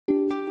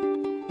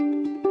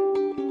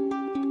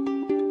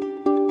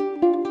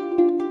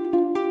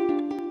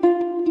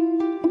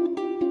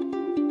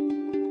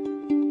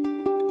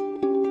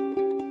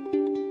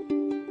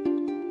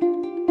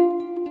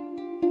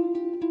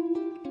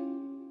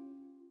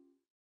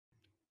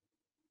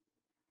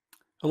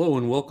Hello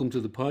and welcome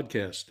to the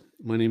podcast.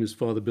 My name is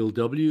Father Bill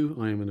W.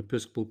 I am an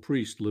Episcopal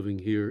priest living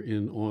here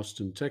in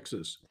Austin,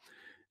 Texas,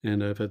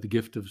 and I've had the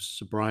gift of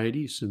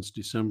sobriety since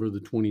December the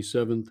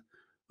 27th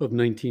of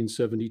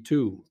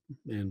 1972,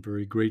 and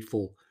very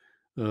grateful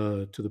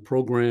to the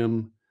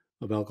program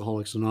of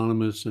Alcoholics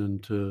Anonymous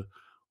and to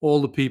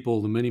all the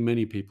people, the many,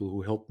 many people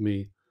who helped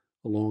me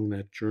along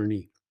that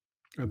journey.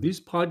 These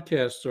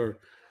podcasts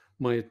are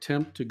my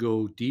attempt to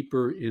go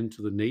deeper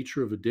into the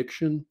nature of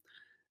addiction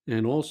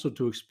and also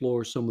to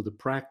explore some of the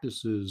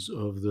practices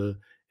of the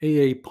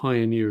AA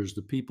pioneers,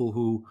 the people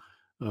who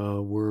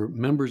were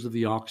members of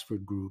the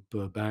Oxford group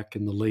back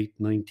in the late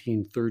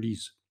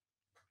 1930s,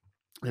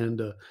 and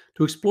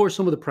to explore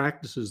some of the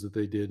practices that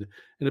they did.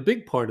 And a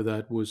big part of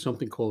that was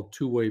something called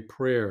two-way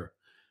prayer,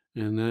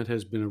 and that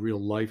has been a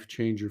real life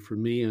changer for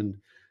me and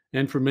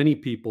for many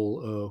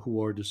people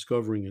who are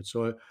discovering it.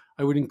 So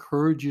I would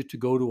encourage you to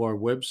go to our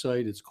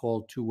website. It's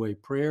called Two-Way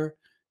Prayer,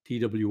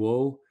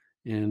 TWO,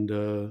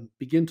 and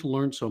begin to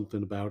learn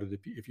something about it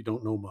if you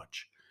don't know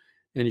much.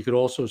 And you could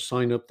also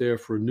sign up there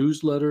for a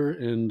newsletter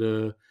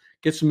and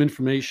get some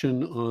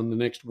information on the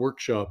next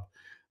workshop.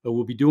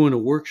 We'll be doing a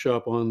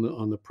workshop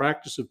on the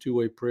practice of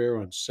two-way prayer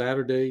on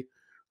Saturday,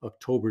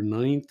 October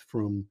 9th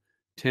from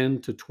 10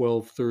 to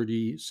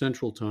 12:30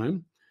 Central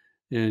Time.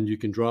 And you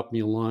can drop me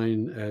a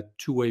line at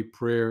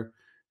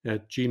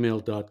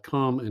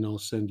twowayprayer@gmail.com and I'll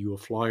send you a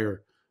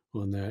flyer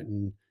on that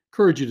and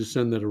encourage you to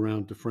send that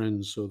around to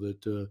friends so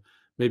that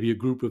maybe a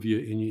group of you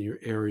in your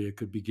area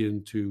could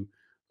begin to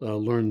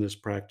learn this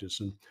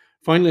practice. And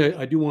finally,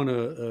 I do want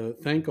to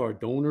thank our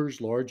donors,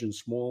 large and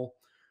small,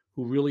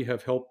 who really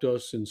have helped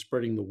us in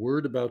spreading the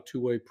word about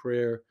two-way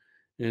prayer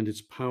and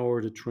its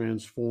power to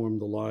transform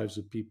the lives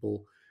of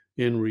people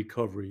in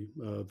recovery.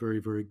 Very,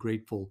 very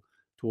grateful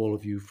to all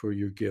of you for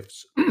your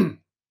gifts.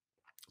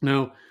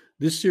 Now,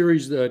 this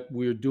series that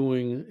we're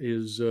doing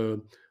is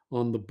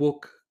on the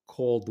book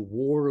called The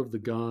War of the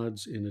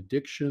Gods in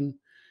Addiction,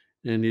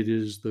 and it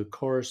is the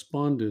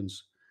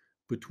correspondence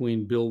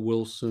between Bill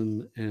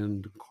Wilson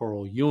and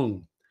Carl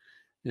Jung.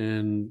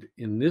 And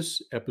in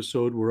this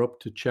episode, we're up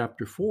to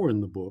chapter 4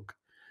 in the book,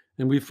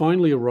 and we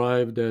finally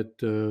arrived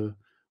at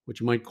what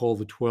you might call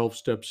the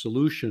 12-step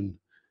solution.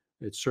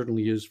 It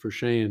certainly is for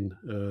Shane.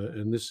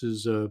 And this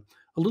is a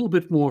little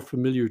bit more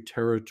familiar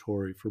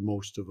territory for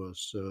most of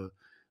us.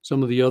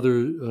 Some of the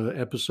other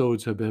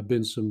episodes have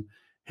been some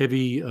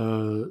heavy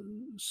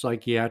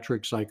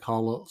psychiatric,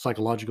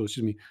 psychological,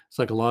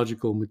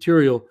 psychological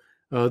material.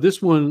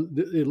 This one,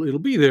 it'll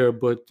be there,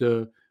 but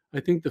I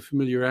think the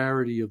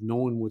familiarity of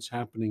knowing what's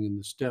happening in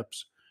the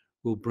steps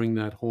will bring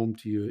that home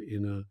to you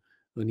in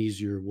an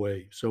easier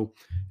way. So,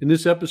 in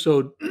this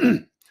episode,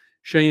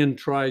 Cheyenne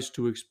tries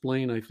to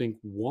explain, I think,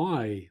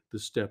 why the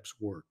steps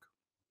work.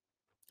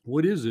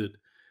 What is it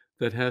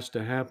that has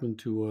to happen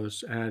to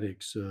us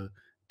addicts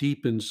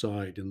deep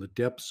inside in the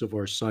depths of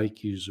our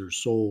psyches or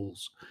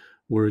souls,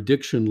 where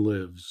addiction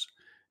lives,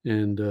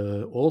 and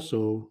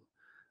also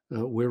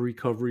where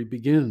recovery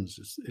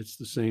begins? It's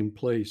the same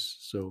place.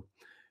 So,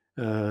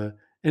 uh,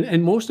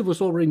 and most of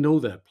us already know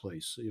that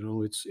place. You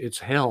know, it's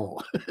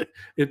hell.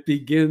 It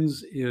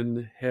begins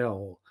in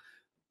hell.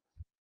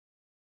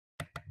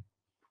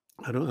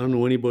 I don't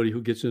know anybody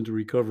who gets into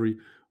recovery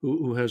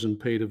who hasn't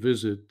paid a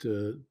visit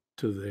to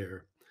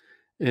there.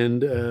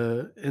 And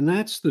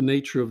that's the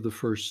nature of the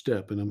first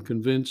step. And I'm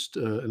convinced,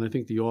 and I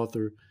think the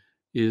author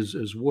is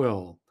as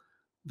well,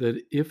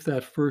 that if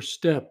that first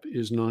step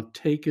is not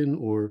taken,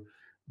 or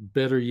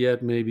better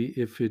yet, maybe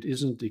if it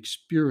isn't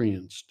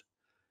experienced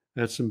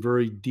at some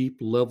very deep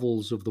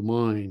levels of the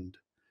mind,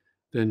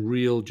 then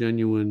real,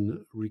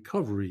 genuine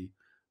recovery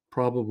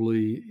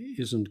probably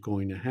isn't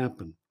going to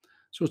happen.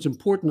 So it's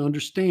important to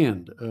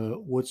understand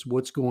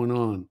what's going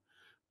on,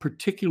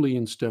 particularly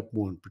in step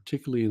one,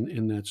 particularly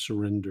in that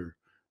surrender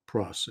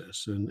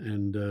process,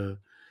 and the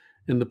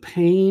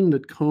pain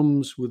that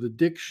comes with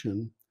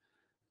addiction.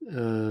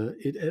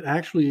 It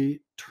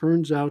actually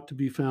turns out to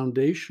be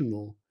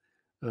foundational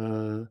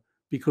uh,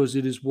 because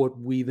it is what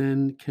we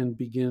then can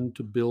begin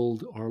to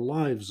build our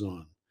lives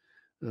on.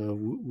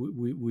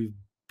 We've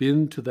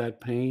been to that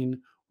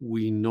pain,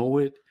 we know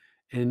it,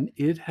 and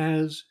it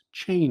has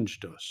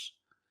changed us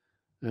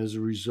as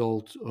a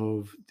result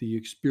of the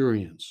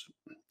experience.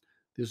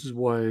 This is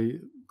why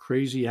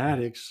crazy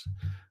addicts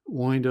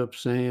wind up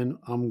saying,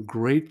 I'm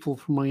grateful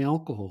for my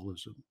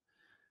alcoholism,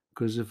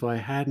 because if I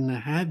hadn't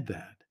had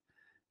that,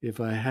 if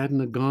I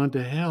hadn't have gone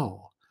to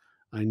hell,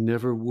 I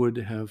never would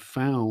have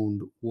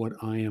found what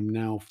I am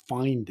now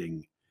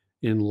finding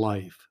in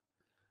life.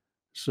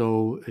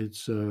 So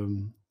it's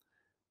an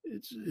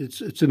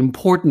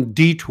important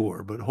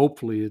detour, but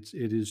hopefully it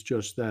is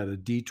just that, a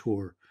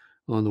detour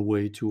on the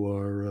way to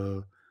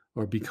our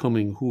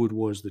becoming who it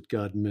was that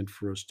God meant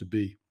for us to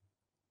be.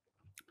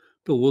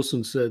 Bill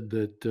Wilson said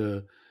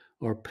that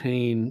our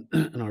pain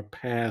and our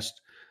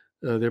past,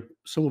 they're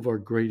some of our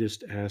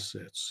greatest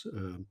assets.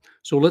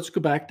 So let's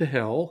go back to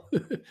hell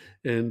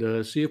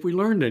and see if we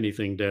learned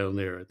anything down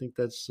there. I think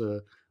that's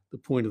the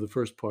point of the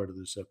first part of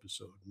this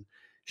episode. And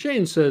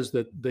Shane says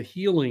that the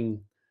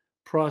healing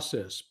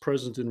process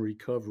present in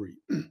recovery,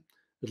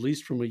 at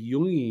least from a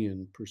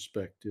Jungian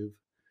perspective,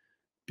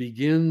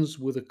 begins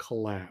with a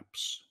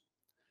collapse.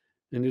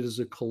 And it is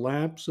a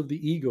collapse of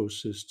the ego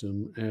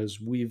system as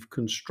we've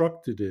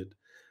constructed it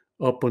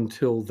up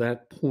until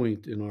that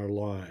point in our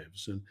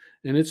lives.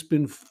 And it's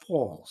been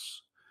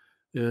false.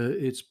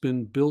 It's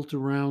been built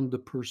around the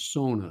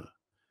persona.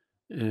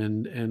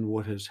 And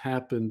what has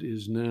happened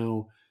is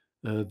now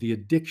the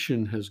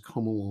addiction has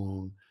come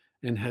along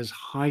and has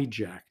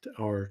hijacked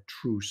our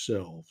true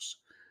selves.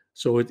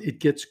 So it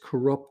gets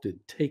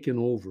corrupted, taken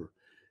over,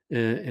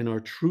 and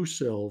our true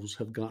selves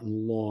have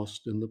gotten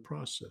lost in the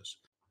process.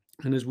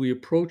 And as we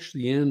approach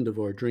the end of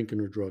our drinking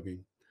or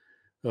drugging,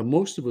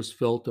 most of us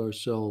felt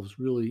ourselves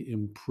really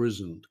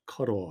imprisoned,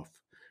 cut off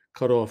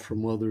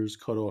from others,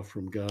 cut off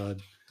from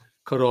God,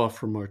 cut off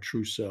from our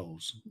true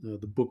selves.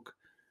 The book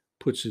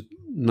puts it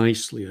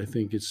nicely. I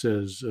think it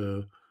says,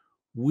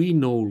 we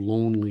know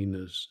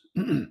loneliness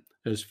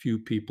as few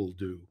people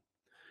do.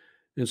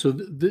 And so,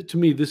 to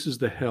me, this is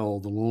the hell,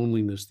 the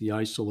loneliness, the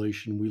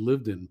isolation we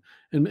lived in.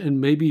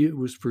 And maybe it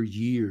was for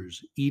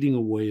years, eating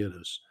away at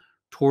us,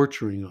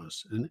 torturing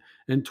us,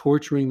 and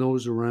torturing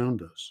those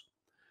around us.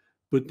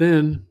 But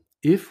then,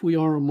 if we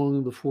are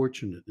among the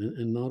fortunate,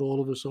 and not all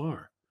of us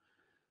are,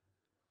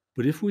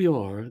 but if we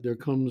are, there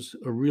comes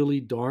a really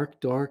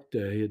dark, dark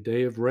day, a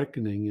day of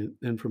reckoning.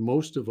 And for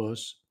most of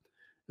us,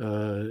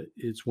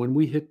 it's when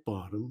we hit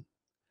bottom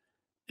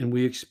and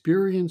we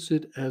experience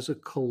it as a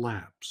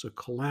collapse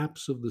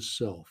of the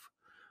self,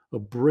 a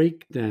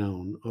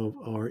breakdown of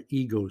our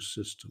ego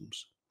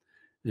systems.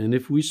 And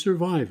if we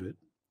survive it,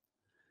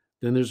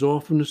 then there's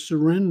often a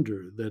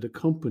surrender that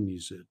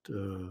accompanies it.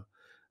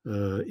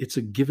 It's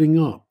a giving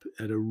up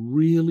at a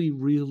really,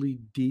 really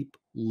deep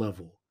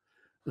level.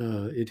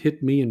 It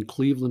hit me in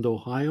Cleveland,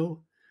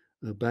 Ohio,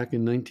 back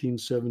in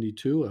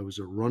 1972. I was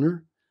a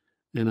runner,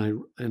 and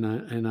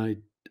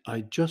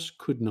I just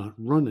could not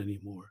run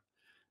anymore.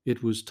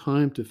 It was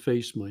time to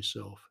face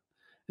myself,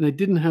 and I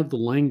didn't have the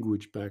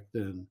language back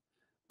then.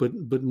 But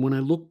when I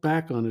look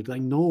back on it, I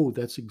know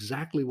that's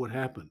exactly what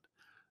happened.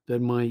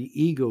 That my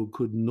ego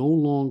could no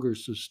longer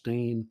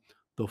sustain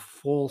the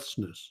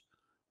falseness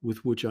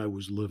with which I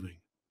was living,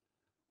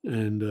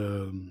 and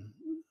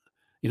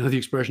the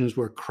expression is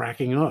we're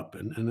cracking up,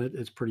 and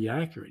it's pretty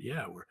accurate.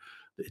 Yeah,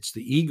 it's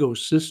the ego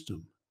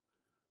system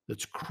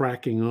that's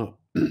cracking up.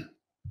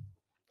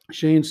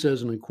 Shane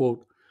says, and I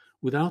quote,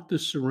 without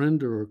this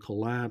surrender or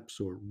collapse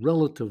or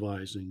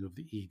relativizing of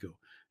the ego,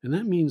 and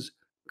that means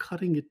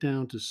cutting it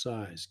down to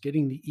size,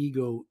 getting the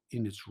ego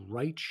in its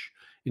right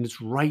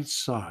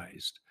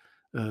sized,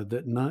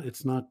 that not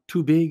it's not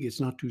too big, it's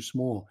not too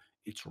small,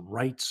 it's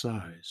right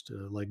sized,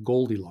 like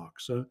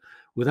Goldilocks.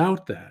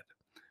 Without that,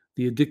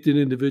 the addicted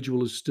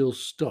individual is still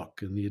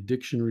stuck, and the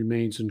addiction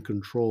remains in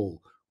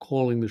control,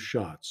 calling the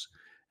shots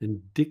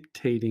and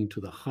dictating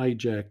to the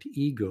hijacked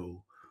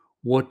ego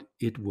what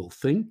it will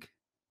think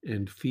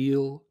and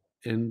feel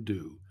and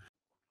do.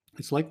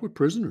 It's like we're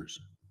prisoners.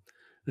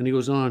 And he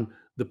goes on,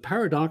 the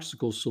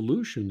paradoxical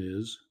solution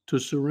is to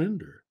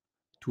surrender,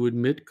 to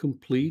admit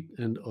complete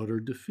and utter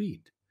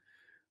defeat.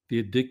 The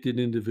addicted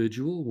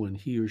individual, when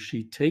he or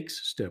she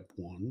takes step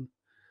one,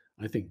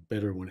 I think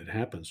better when it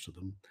happens to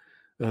them.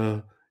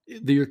 Uh,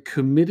 they are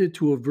committed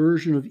to a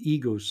version of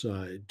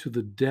egocide, to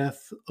the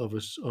death of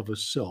a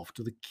self,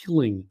 to the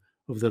killing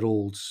of that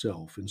old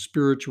self. In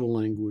spiritual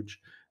language,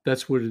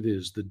 that's what it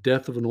is, the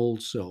death of an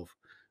old self,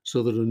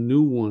 so that a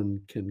new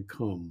one can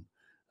come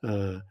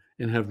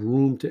and have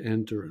room to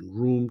enter and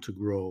room to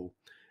grow.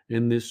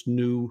 And this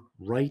new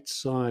right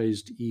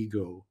sized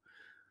ego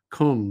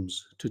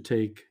comes to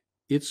take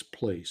its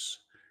place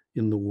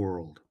in the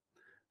world.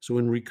 So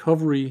in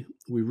recovery,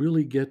 we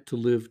really get to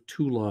live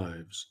two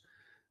lives.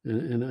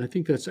 And I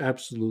think that's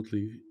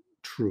absolutely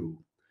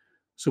true.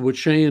 So what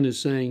Cheyenne is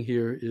saying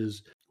here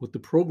is what the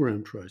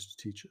program tries to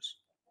teach us,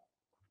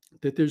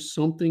 that there's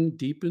something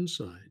deep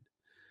inside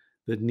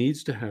that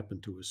needs to happen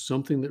to us,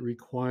 something that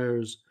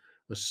requires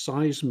a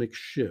seismic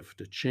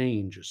shift, a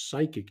change, a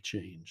psychic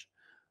change,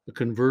 a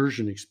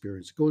conversion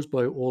experience. It goes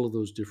by all of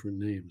those different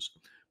names,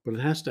 but it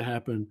has to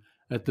happen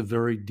at the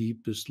very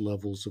deepest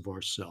levels of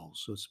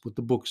ourselves. So it's what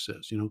the book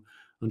says,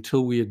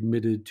 until we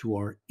admitted to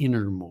our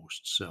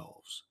innermost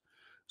selves.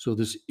 So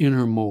this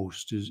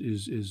innermost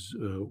is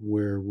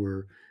where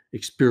we're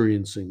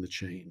experiencing the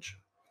change.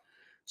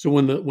 So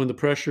when the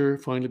pressure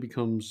finally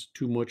becomes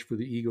too much for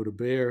the ego to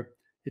bear,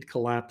 it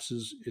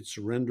collapses, it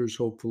surrenders,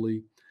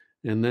 hopefully,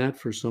 and that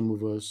for some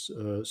of us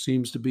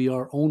seems to be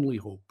our only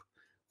hope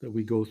that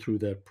we go through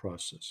that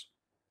process.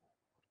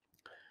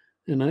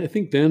 And I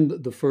think then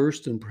the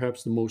first and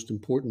perhaps the most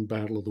important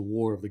battle of the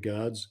war of the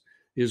gods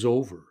is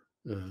over.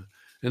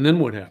 And then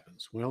what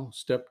happens? Well,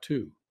 step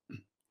two.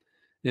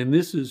 And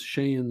this is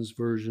Cheyenne's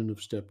version of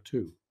step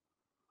two.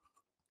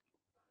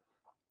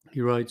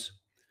 He writes,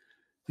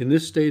 in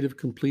this state of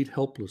complete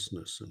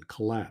helplessness and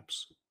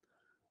collapse,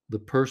 the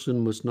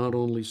person must not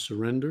only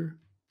surrender,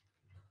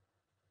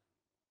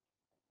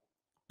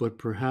 but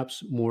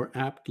perhaps more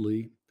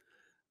aptly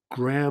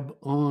grab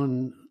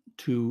on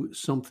to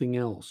something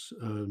else.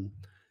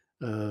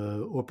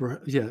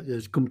 Yeah,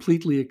 is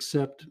completely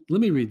accept.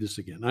 Let me read this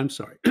again. I'm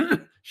sorry.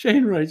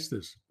 Shane writes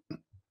this.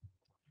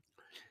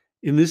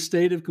 In this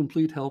state of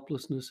complete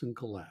helplessness and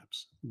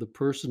collapse, the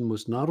person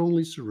must not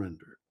only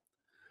surrender,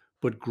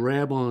 but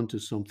grab on to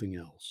something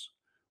else,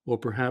 or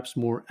perhaps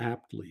more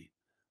aptly,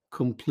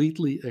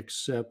 completely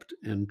accept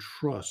and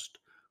trust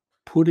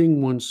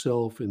putting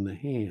oneself in the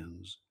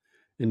hands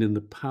and in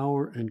the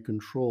power and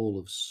control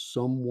of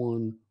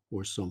someone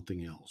or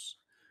something else.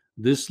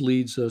 This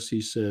leads us,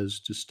 he says,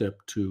 to step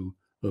 2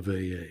 of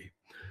AA.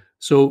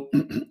 So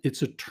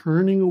it's a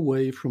turning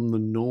away from the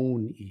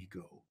known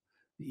ego,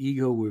 the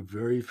ego we're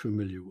very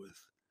familiar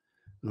with.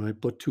 All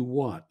right, but to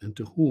what and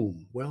to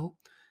whom? Well,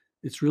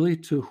 it's really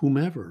to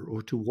whomever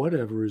or to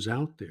whatever is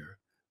out there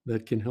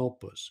that can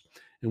help us.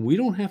 And we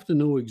don't have to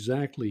know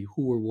exactly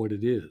who or what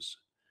it is,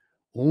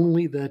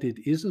 only that it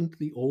isn't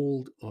the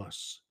old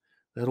us.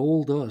 That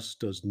old us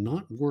does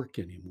not work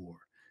anymore,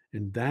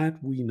 and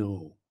that we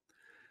know.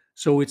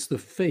 So it's the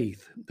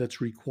faith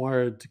that's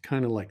required to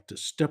kind of like to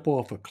step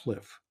off a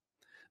cliff.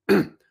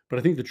 But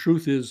I think the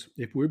truth is,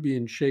 if we're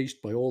being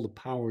chased by all the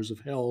powers of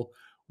hell,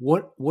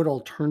 what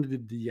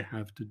alternative do you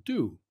have to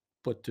do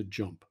but to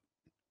jump?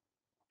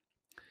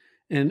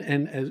 And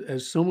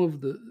as some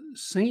of the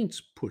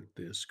saints put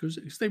this, because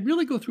they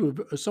really go through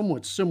a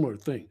somewhat similar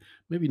thing,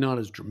 maybe not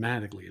as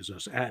dramatically as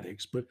us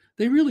addicts, but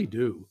they really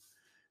do.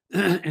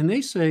 And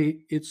they say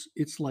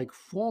it's like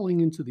falling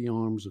into the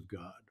arms of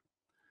God.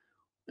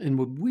 And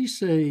what we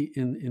say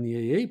in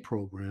the AA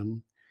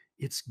program,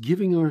 it's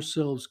giving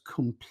ourselves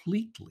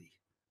completely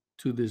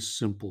to this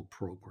simple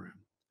program.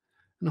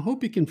 And I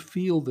hope you can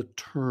feel the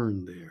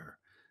turn there,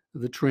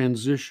 the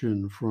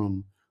transition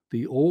from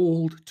the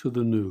old to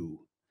the new,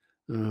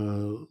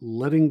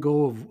 letting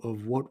go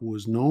of what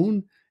was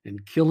known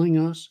and killing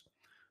us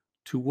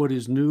to what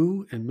is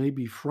new and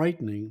maybe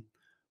frightening,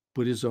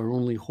 but is our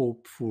only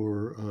hope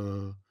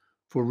for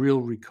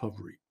real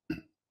recovery.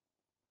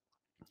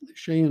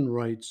 Cheyenne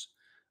writes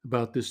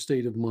about this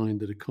state of mind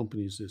that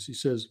accompanies this. He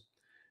says,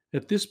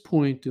 at this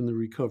point in the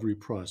recovery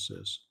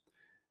process,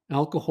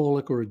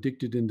 alcoholic or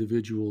addicted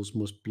individuals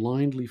must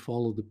blindly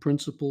follow the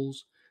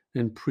principles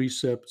and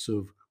precepts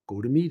of go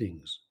to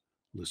meetings,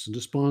 listen to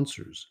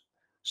sponsors,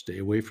 stay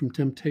away from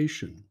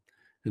temptation,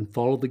 and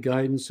follow the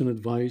guidance and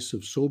advice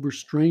of sober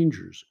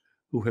strangers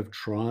who have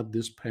trod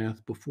this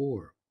path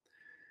before.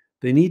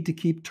 They need to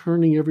keep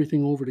turning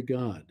everything over to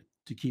God,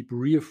 to keep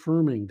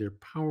reaffirming their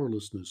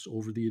powerlessness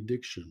over the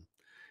addiction,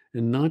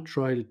 and not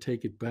try to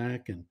take it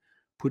back and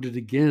put it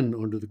again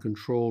under the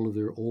control of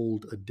their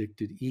old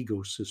addicted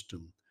ego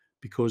system.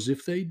 Because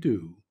if they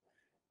do,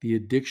 the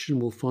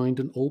addiction will find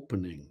an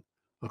opening,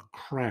 a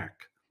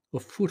crack, a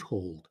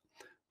foothold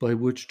by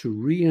which to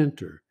re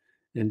enter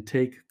and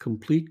take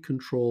complete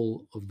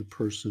control of the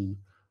person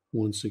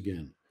once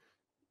again.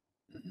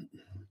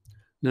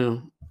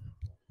 Now,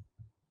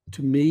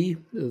 to me,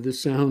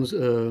 this sounds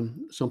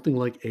something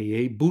like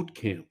AA boot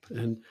camp.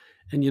 And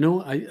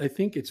I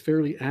think it's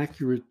fairly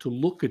accurate to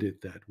look at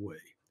it that way.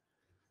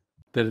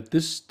 That at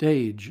this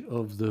stage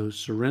of the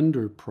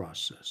surrender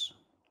process,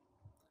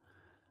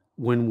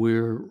 when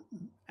we're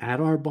at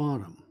our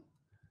bottom,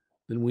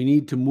 then we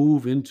need to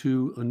move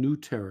into a new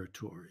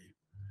territory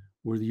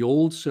where the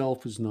old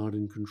self is not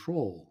in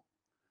control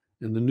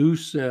and the new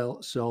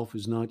self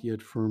is not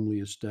yet firmly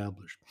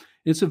established.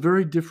 It's a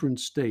very different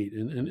state,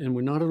 and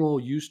we're not at all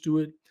used to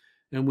it.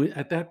 And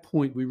at that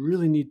point, we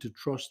really need to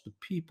trust the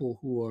people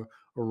who are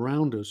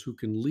around us who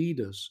can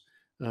lead us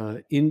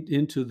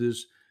into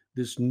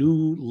this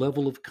new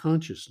level of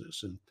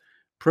consciousness, and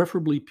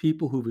preferably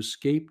people who've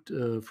escaped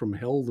from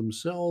hell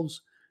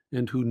themselves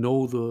and who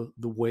know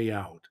the way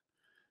out.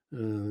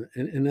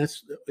 And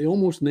that's they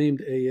almost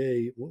named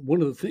AA.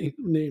 One of the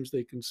names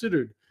they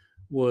considered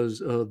was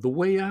the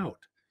way out,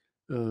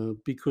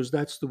 because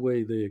that's the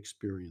way they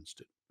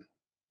experienced it.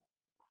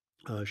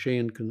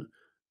 Cheyenne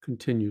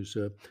continues.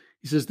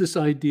 He says this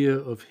idea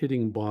of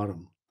hitting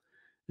bottom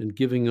and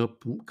giving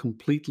up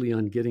completely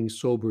on getting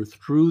sober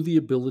through the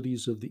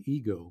abilities of the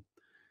ego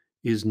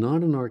is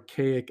not an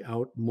archaic,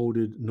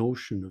 outmoded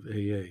notion of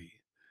AA.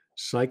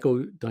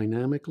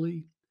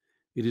 Psychodynamically,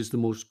 it is the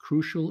most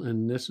crucial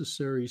and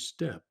necessary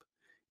step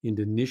in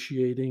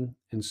initiating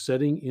and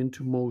setting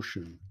into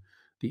motion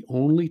the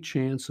only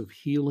chance of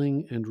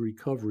healing and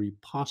recovery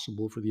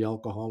possible for the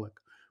alcoholic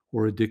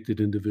or addicted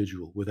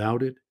individual.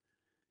 Without it,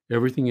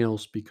 everything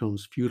else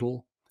becomes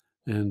futile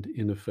and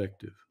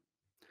ineffective.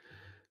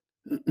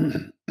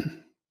 And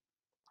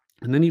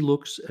then he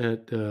looks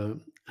at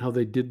how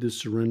they did this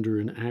surrender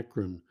in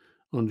Akron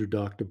under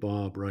Dr.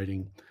 Bob,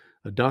 writing,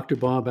 Dr.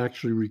 Bob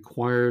actually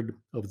required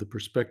of the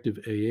prospective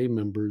AA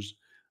members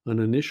an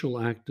initial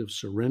act of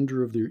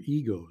surrender of their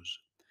egos,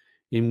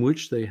 in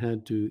which they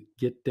had to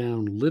get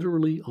down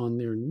literally on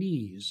their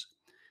knees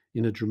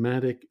in a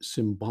dramatic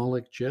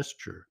symbolic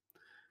gesture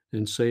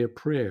and say a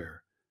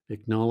prayer,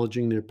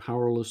 acknowledging their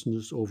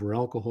powerlessness over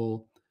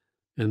alcohol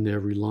and their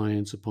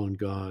reliance upon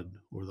God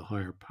or the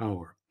higher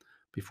power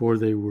before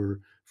they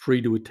were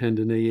free to attend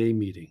an AA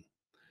meeting.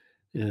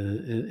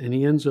 And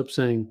he ends up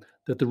saying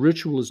that the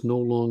ritual is no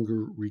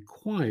longer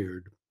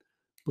required,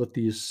 but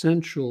the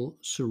essential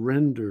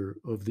surrender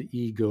of the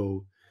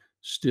ego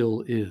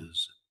still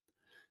is.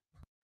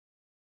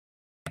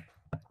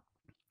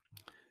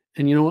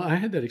 And I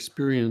had that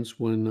experience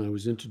when I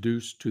was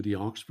introduced to the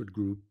Oxford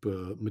group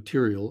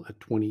material at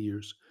 20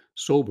 years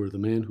sober. The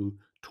man who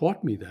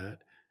taught me that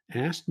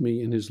asked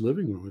me in his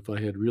living room if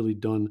I had really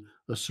done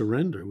a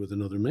surrender with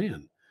another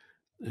man.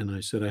 And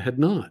I said I had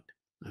not.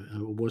 I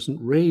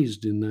wasn't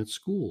raised in that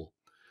school.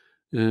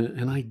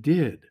 And I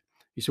did.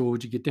 He said, "Well,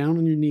 would you get down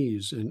on your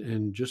knees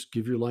and just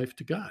give your life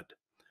to God?"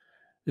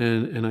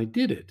 And I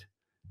did it.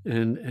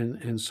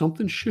 And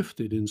something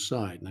shifted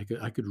inside, and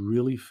I could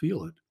really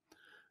feel it.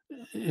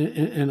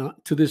 And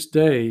to this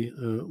day,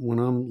 when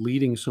I'm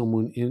leading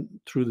someone in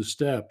through the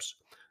steps,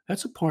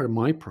 that's a part of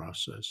my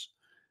process.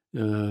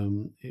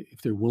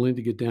 If they're willing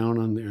to get down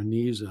on their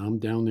knees, and I'm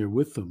down there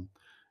with them,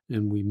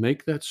 and we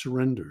make that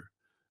surrender,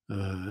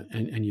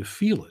 and you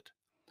feel it,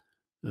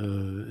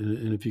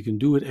 and if you can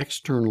do it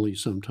externally,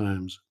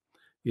 sometimes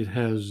it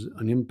has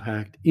an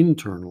impact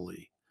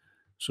internally.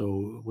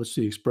 So, what's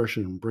the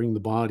expression? Bring the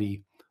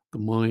body, the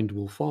mind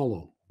will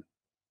follow.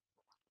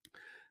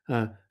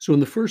 So, in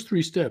the first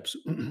three steps,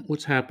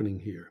 what's happening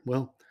here?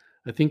 Well,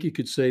 I think you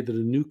could say that a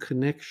new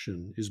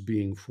connection is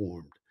being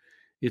formed.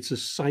 It's a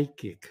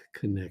psychic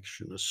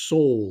connection, a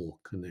soul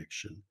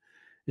connection.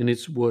 And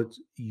it's what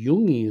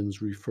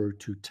Jungians refer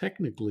to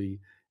technically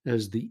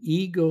as the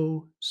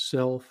ego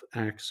self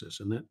axis.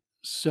 And that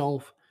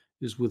self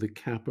is with a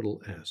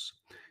capital S.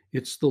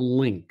 It's the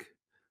link,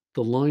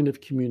 the line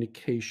of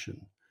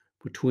communication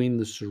between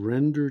the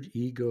surrendered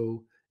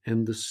ego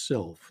and the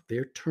self,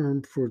 their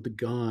term for the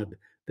God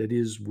that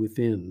is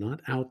within, not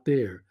out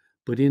there,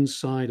 but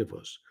inside of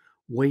us,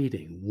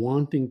 waiting,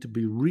 wanting to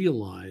be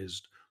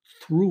realized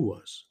through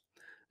us.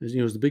 As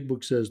the big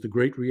book says, the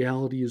great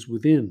reality is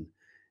within.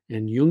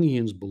 And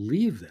Jungians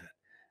believe that.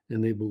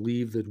 And they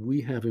believe that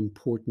we have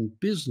important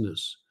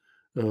business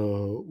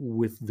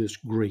with this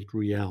great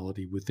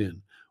reality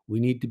within. We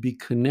need to be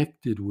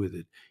connected with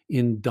it,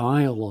 in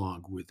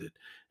dialogue with it.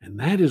 And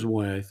that is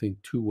why I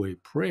think two-way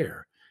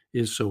prayer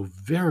is so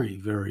very,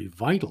 very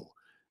vital.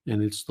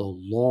 And it's the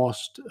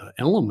lost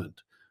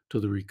element to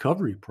the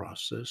recovery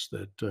process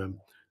that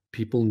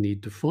people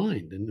need to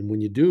find. And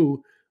when you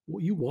do,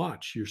 what you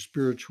watch, your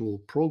spiritual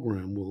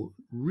program will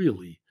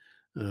really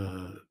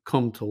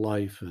come to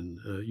life, and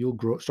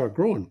you'll start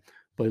growing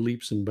by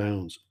leaps and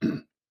bounds.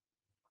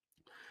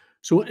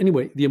 So,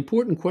 anyway, the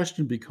important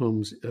question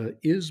becomes,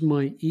 is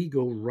my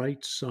ego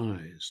right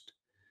sized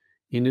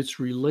in its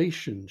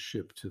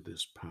relationship to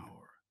this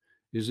power?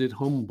 Is it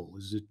humble?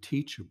 Is it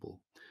teachable?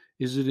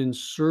 Is it in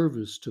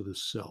service to the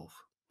self?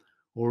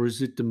 Or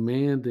is it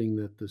demanding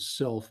that the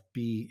self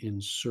be in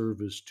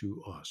service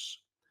to us?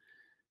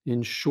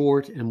 In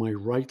short, am I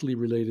rightly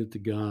related to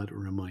God,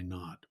 or am I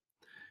not?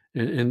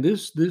 And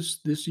this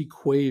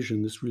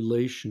equation, this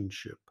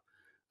relationship,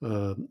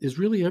 is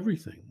really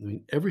everything. I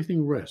mean,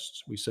 everything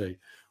rests, we say,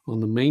 on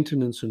the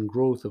maintenance and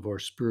growth of our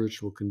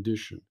spiritual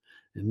condition.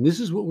 And this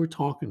is what we're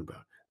talking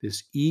about: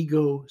 this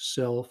ego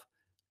self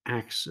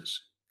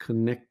axis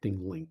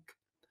connecting link.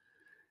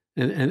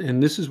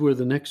 And this is where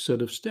the next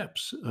set of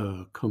steps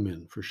come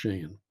in for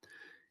Cheyenne.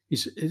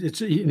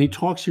 And he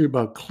talks here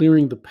about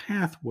clearing the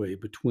pathway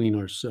between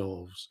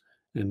ourselves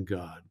and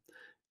God.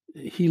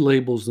 He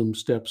labels them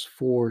steps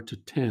 4 to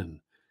 10,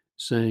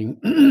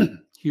 saying,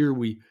 here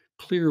we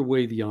clear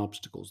away the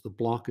obstacles, the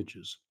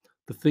blockages,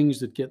 the things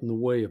that get in the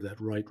way of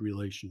that right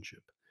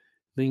relationship,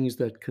 things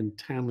that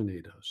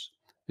contaminate us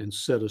and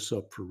set us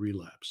up for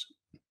relapse.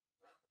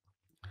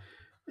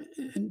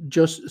 And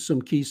just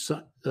some key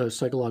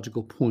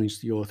psychological points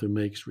the author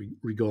makes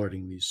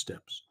regarding these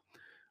steps.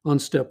 On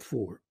step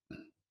 4,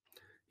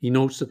 he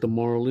notes that the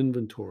moral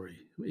inventory,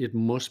 it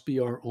must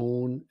be our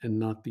own and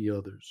not the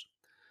others.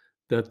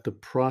 That the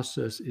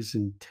process is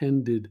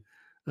intended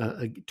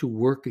to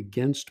work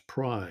against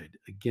pride,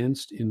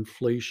 against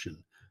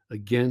inflation,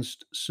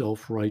 against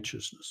self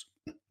righteousness.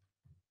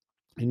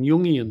 In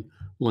Jungian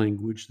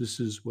language, this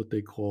is what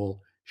they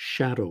call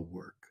shadow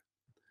work,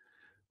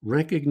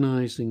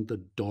 recognizing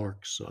the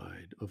dark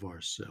side of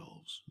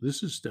ourselves.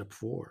 This is step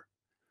 4,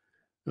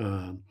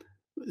 uh,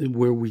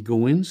 where we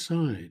go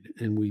inside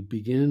and we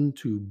begin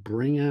to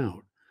bring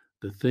out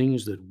the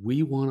things that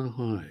we want to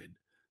hide,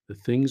 the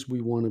things we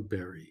want to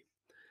bury.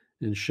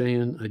 And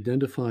Cheyenne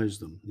identifies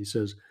them. He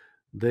says,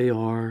 they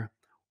are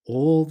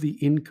all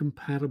the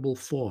incompatible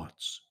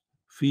thoughts,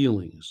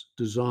 feelings,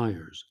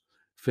 desires,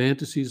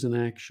 fantasies, and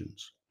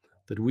actions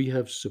that we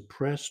have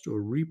suppressed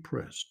or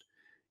repressed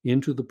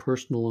into the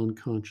personal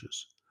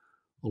unconscious,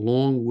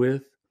 along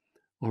with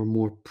our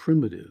more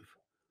primitive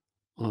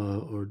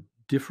or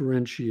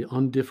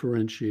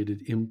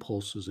undifferentiated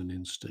impulses and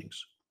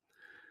instincts.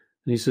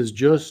 And he says,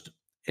 just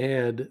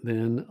add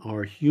then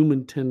our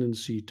human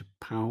tendency to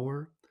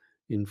power,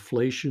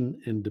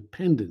 inflation, and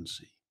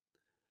dependency.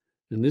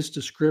 And this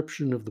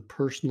description of the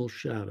personal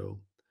shadow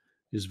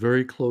is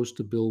very close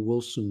to Bill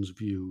Wilson's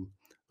view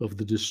of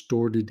the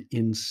distorted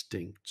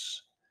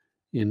instincts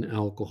in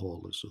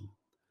alcoholism.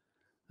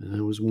 And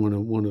that was one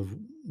of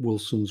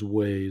Wilson's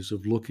ways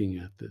of looking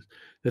at this,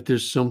 that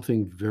there's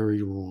something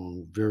very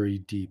wrong, very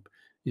deep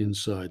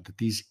inside, that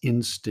these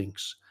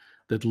instincts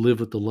that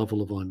live at the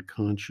level of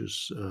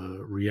unconscious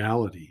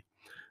reality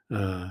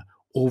uh,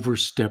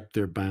 overstep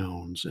their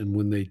bounds. And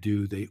when they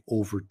do, they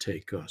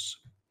overtake us.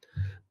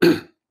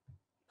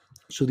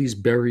 So these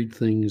buried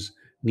things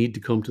need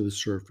to come to the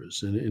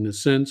surface. And in a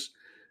sense,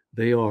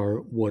 they are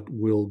what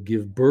will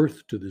give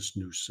birth to this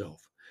new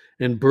self.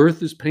 And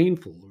birth is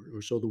painful,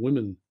 or so the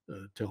women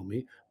tell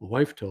me. My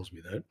wife tells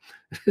me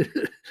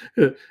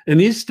that. And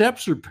these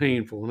steps are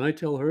painful, and I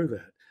tell her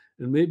that.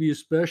 And maybe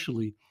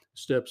especially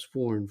steps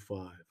 4 and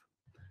 5.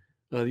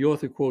 The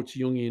author quotes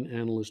Jungian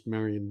analyst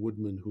Marion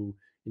Woodman, who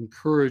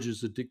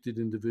encourages addicted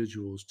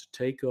individuals to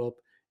take up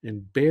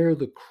and bear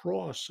the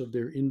cross of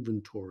their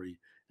inventory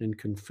and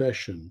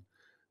confession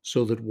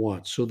so that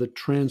what? So that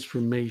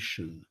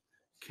transformation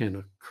can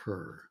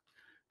occur.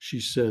 She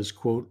says,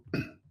 quote,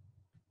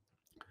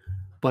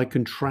 by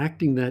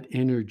contracting that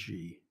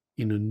energy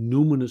in a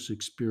numinous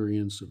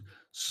experience of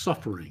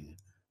suffering,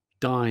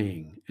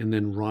 dying, and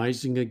then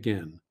rising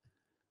again,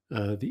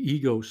 the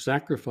ego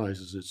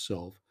sacrifices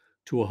itself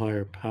to a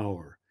higher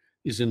power,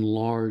 is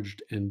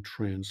enlarged and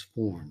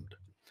transformed,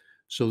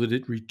 so that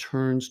it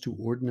returns to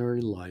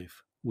ordinary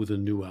life with a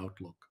new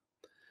outlook.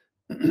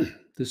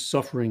 This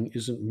suffering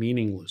isn't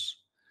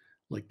meaningless,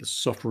 like the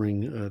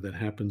suffering that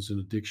happens in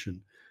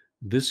addiction.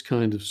 This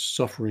kind of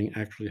suffering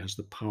actually has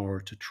the power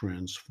to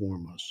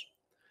transform us.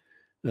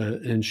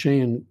 And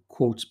Schoen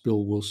quotes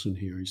Bill Wilson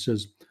here. He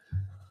says,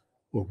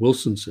 or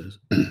Wilson says,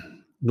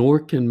 nor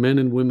can men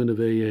and women of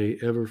AA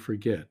ever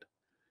forget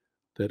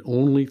that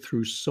only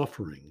through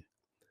suffering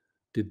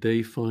did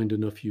they find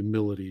enough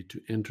humility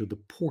to enter the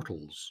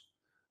portals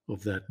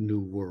of that new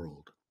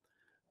world.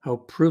 How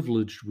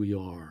privileged we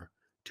are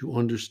to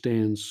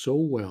understand so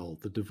well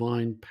the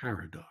divine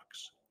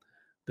paradox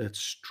that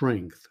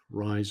strength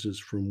rises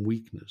from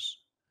weakness,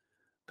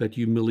 that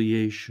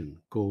humiliation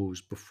goes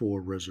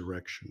before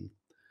resurrection,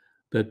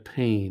 that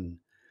pain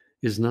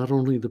is not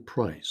only the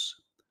price,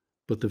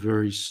 but the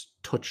very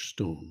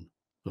touchstone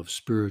of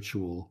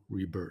spiritual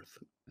rebirth.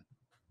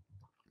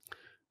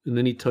 And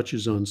then he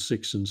touches on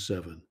 6 and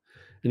 7.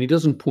 And he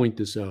doesn't point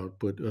this out,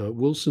 but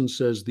Wilson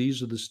says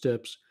these are the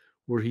steps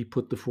where he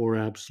put the 4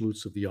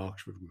 absolutes of the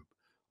Oxford group: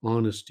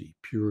 honesty,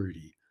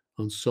 purity,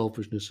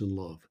 unselfishness, and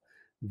love.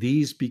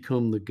 These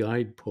become the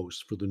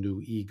guideposts for the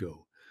new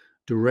ego,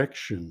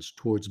 directions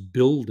towards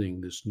building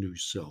this new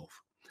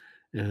self.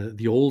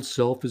 The old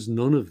self is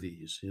none of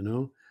these, you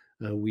know.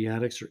 We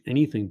addicts are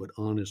anything but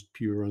honest,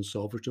 pure,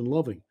 unselfish, and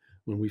loving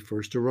when we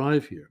first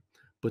arrive here.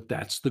 But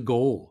that's the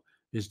goal,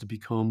 is to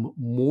become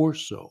more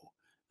so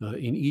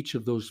in each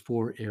of those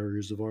 4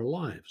 areas of our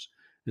lives.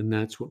 And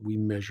that's what we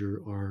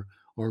measure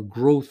our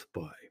growth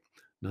by.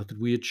 Not that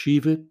we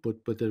achieve it,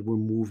 but that we're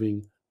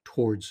moving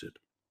towards it.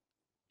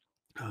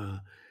 Uh,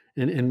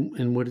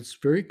 and what is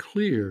very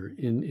clear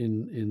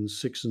in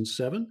 6 and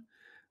 7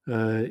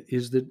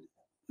 is that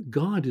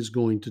God is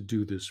going to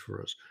do this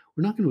for us.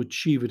 We're not going to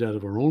achieve it out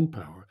of our own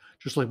power,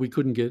 just like we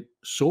couldn't get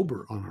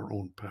sober on our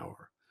own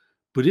power.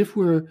 But if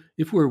we're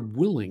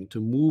willing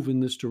to move in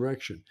this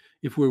direction,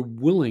 if we're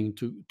willing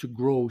to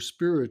grow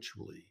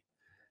spiritually,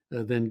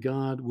 then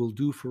God will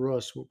do for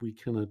us what we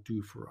cannot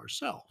do for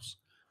ourselves,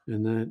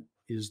 and that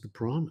is the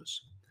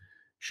promise.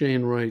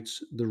 Shane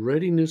writes, the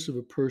readiness of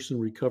a person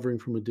recovering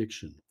from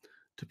addiction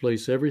to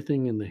place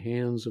everything in the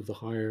hands of the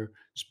higher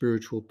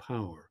spiritual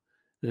power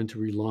and to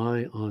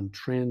rely on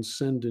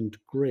transcendent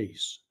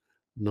grace,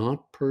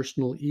 not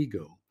personal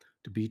ego,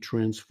 to be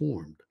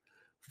transformed,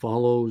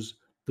 follows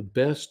the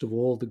best of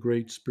all the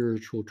great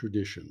spiritual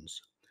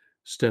traditions.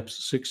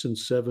 Steps 6 and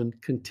 7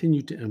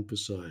 continue to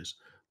emphasize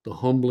the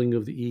humbling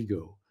of the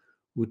ego,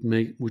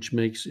 which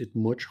makes it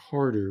much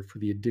harder for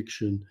the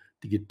addiction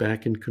to get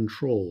back in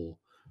control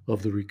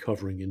of the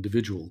recovering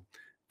individual.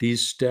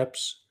 These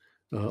steps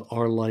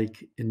are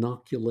like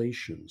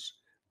inoculations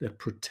that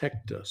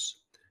protect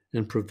us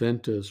and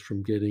prevent us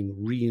from getting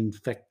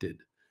reinfected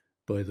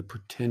by the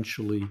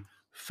potentially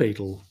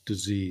fatal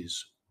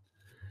disease.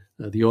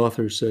 The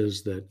author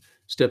says that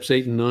steps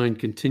 8 and 9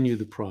 continue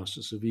the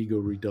process of ego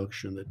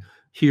reduction, that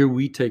here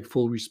we take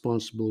full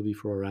responsibility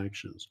for our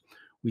actions.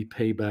 We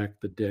pay back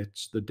the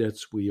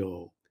debts we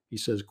owe. He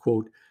says,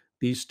 quote,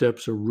 these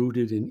steps are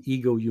rooted in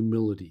ego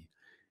humility,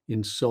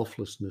 in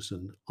selflessness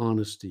and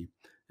honesty,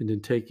 and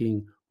in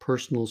taking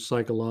personal,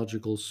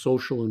 psychological,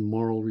 social, and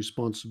moral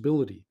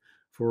responsibility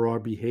for our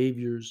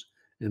behaviors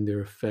and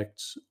their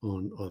effects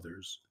on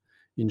others.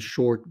 In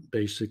short,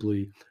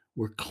 basically,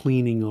 we're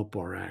cleaning up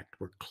our act.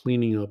 We're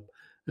cleaning up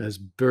as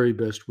very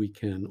best we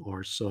can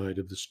our side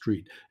of the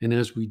street. And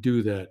as we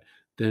do that,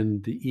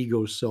 then the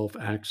ego self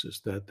axis,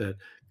 that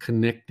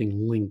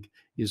connecting link,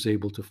 is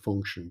able to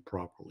function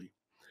properly.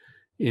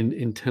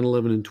 In 10,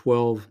 11, and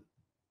 12,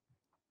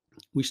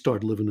 we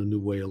start living a new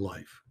way of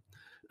life,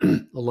 a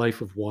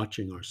life of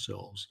watching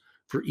ourselves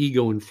for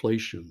ego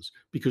inflations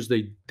because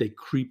they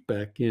creep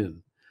back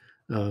in,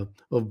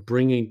 of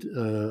bringing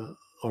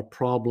our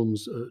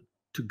problems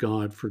to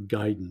God for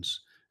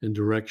guidance and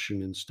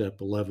direction in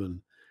step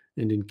 11,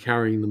 and in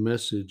carrying the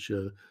message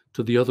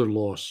to the other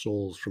lost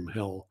souls from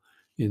hell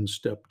in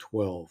step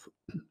 12.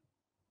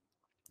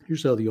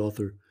 Here's how the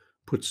author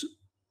puts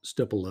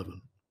step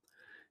 11.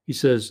 He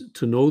says,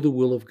 to know the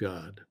will of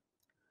God,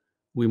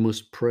 we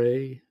must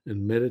pray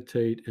and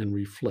meditate and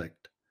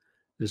reflect,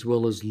 as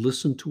well as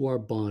listen to our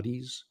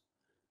bodies,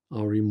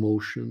 our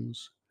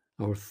emotions,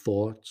 our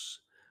thoughts,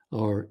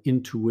 our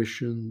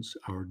intuitions,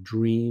 our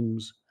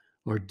dreams,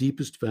 our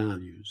deepest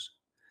values,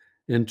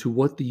 and to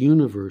what the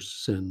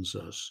universe sends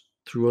us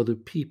through other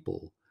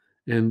people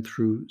and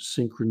through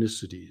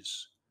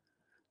synchronicities.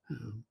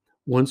 Uh,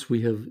 Once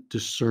we have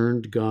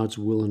discerned God's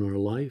will in our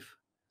life,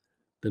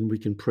 then we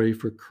can pray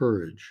for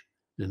courage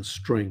and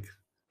strength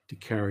to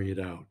carry it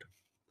out.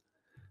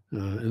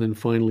 And then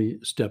finally,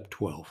 step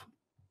 12.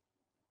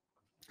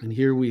 And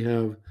here we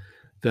have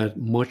that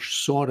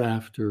much sought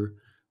after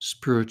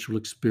spiritual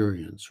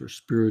experience or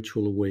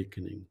spiritual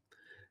awakening.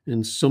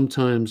 And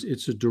sometimes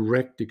it's a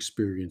direct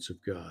experience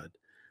of God,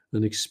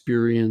 an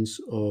experience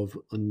of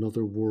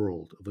another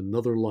world, of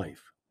another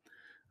life.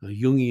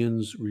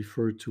 Jungians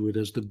refer to it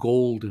as the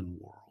golden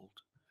world,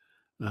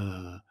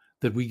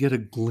 that we get a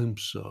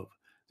glimpse of,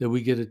 that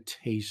we get a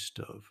taste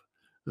of.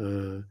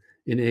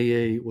 In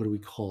AA, what do we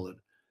call it?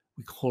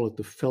 We call it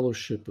the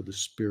fellowship of the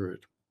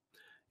Spirit.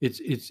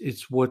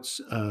 It's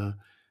what's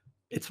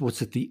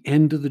at the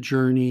end of the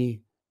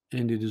journey,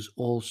 and it is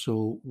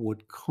also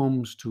what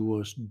comes to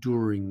us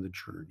during the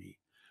journey.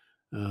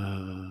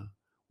 Uh,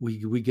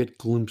 we get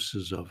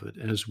glimpses of it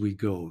as we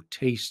go,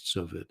 tastes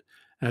of it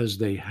as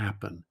they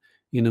happen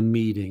in a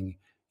meeting,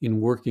 in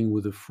working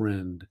with a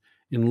friend,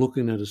 in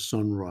looking at a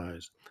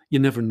sunrise. You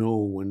never know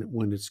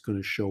when it's going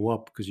to show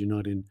up because you're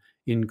not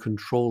in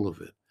control of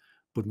it.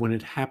 But when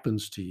it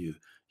happens to you,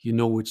 you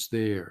know it's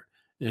there,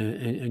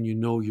 and you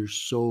know you're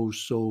so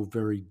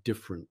very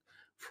different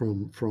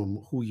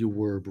from who you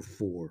were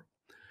before.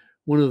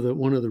 One of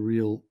the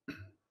real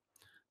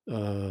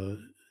uh,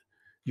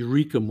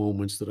 eureka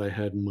moments that I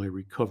had in my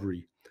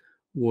recovery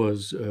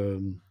was uh,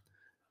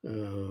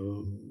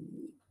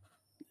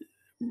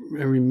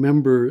 I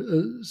remember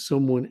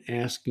someone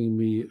asking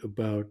me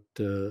about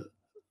the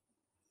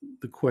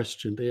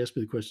question. They asked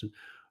me the question,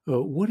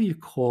 "What do you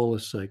call a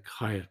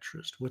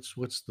psychiatrist?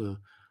 What's the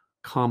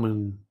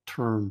common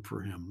term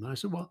for him?" And I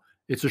said, "Well,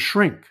 it's a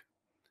shrink."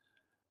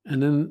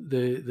 And then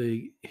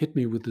they hit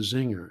me with the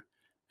zinger.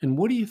 And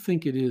what do you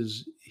think it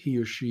is he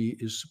or she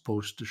is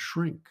supposed to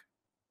shrink?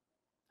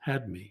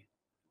 Had me.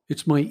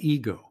 It's my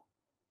ego.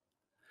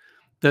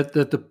 That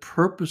the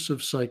purpose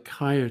of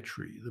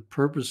psychiatry, the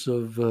purpose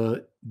of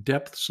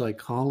depth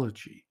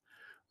psychology,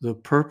 the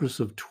purpose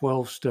of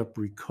 12-step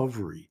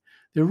recovery,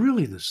 they're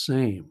really the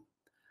same.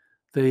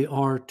 They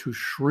are to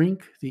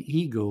shrink the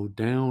ego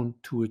down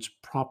to its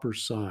proper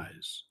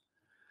size,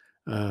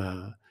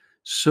 uh,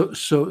 so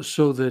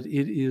that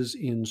it is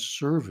in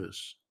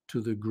service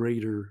to the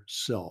greater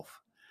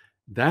self.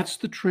 That's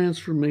the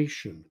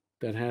transformation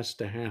that has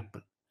to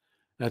happen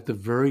at the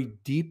very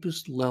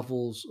deepest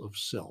levels of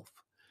self.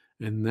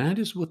 And that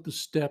is what the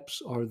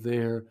steps are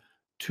there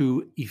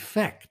to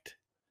effect.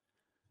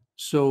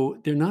 So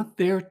they're not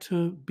there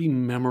to be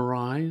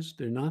memorized,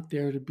 they're not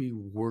there to be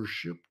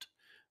worshiped,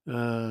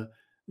 uh,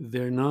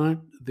 they're not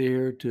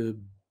there to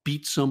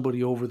beat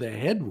somebody over the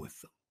head with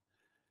them.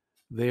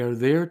 They are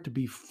there to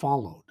be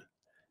followed.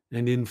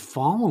 And in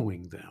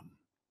following them,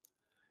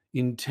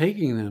 in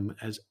taking them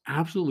as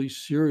absolutely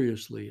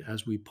seriously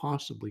as we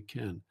possibly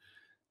can,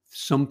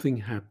 something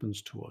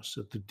happens to us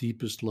at the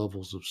deepest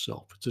levels of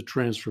self. It's a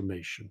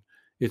transformation,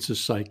 it's a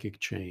psychic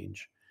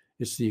change.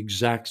 It's the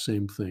exact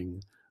same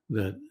thing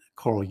that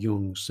Carl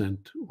Jung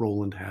sent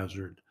Roland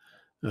Hazard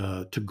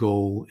to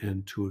go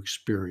and to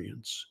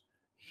experience.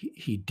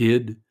 He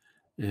did,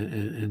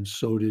 and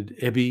so did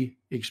Ebby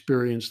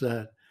experience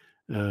that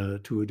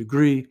to a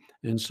degree,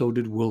 and so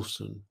did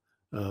Wilson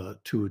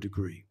to a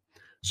degree.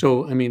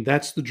 So, I mean,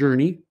 that's the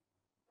journey,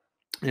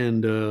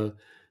 and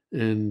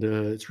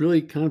it's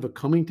really kind of a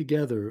coming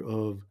together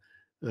of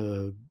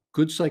uh,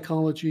 good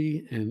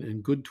psychology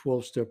and good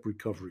 12-step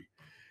recovery.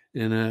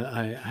 And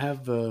I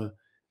have the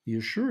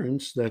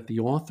assurance that the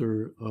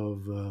author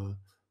of The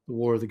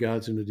War of the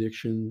Gods and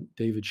Addiction,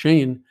 David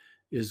Schoen,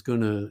 is going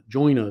to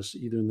join us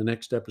either in the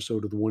next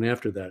episode or the one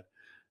after that.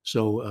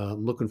 So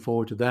I'm looking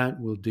forward to that.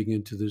 We'll dig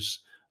into this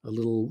a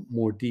little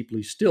more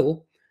deeply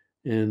still.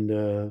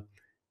 And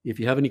if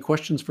you have any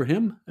questions for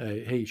him,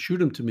 hey, shoot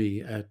them to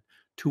me at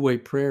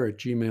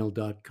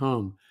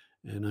twowayprayer@gmail.com,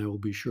 and I will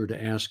be sure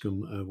to ask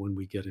him when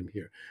we get him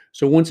here.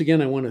 So once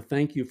again, I want to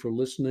thank you for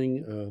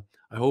listening.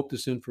 I hope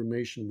this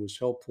information was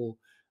helpful.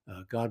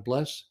 God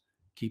bless.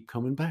 Keep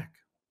coming back.